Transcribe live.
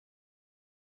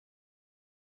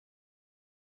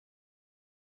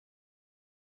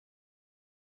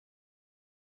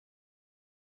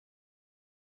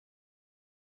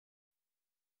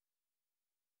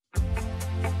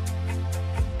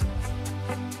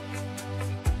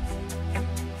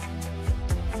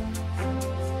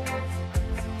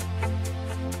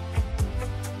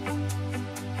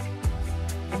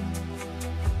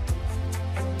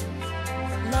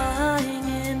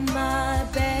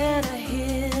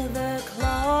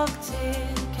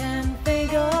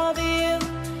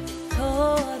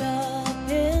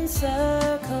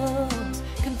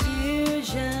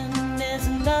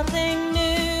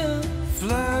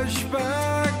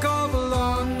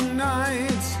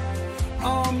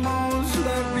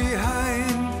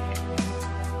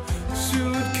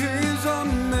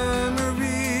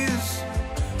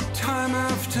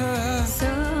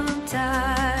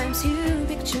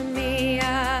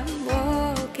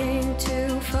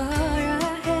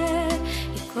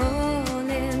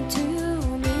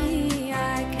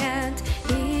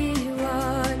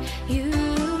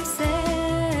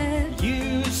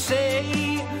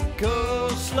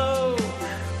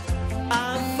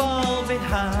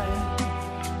hide.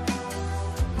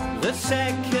 The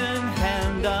second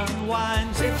hand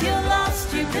unwinds. If you're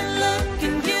lost, you can look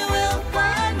and you will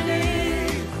find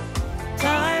me.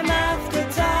 Time after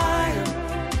time.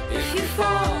 If you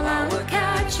fall, I will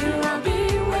catch you. I'll be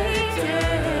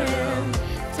waiting.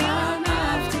 Time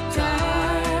after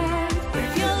time.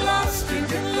 If you're lost, you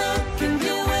can look and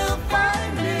you will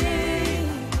find me.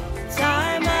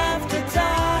 Time after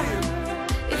time.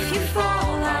 If you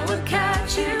fall, I will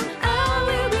catch you. I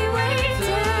will be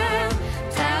waiting.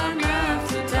 Time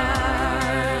after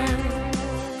time.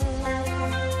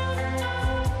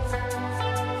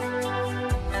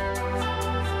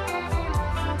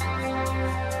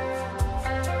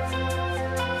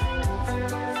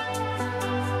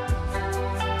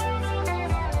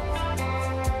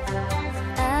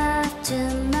 After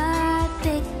my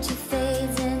picture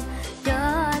fades and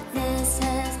darkness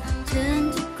has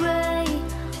turned to gray,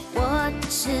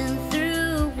 watching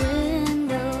through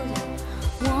windows,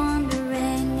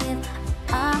 wondering if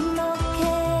I'm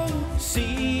okay.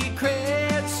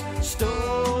 Secrets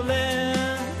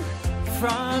stolen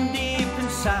from deep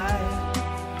inside.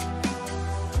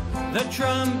 The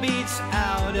drum beats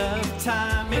out of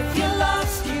time. If you're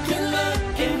lost, you can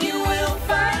look and you will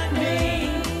find me.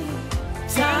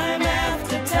 Time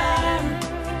after time.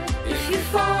 If you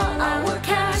fall, I will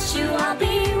catch you. I'll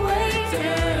be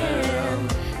waiting.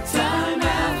 Time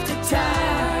after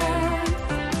time.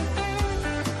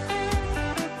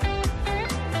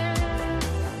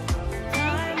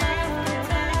 Time after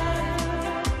time.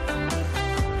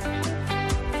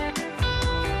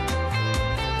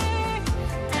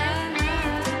 Time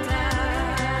after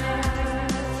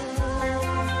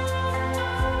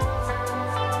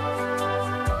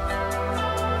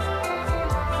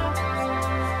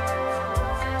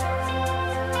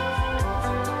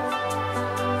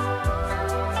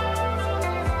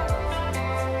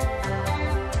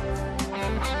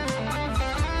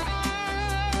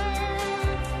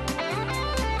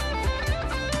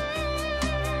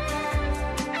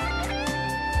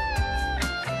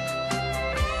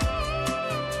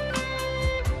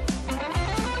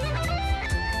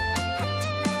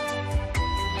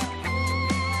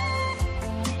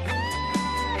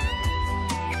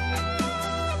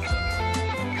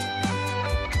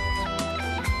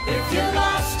If you're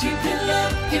lost, you can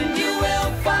look and you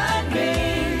will find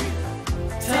me.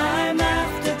 Time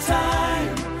after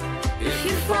time. If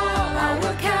you fall, I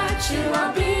will catch you.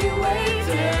 I'll be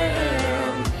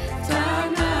waiting.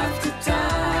 Time after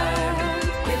time.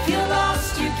 If you're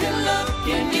lost, you can look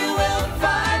and you will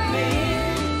find me.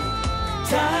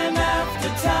 Time after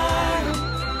time.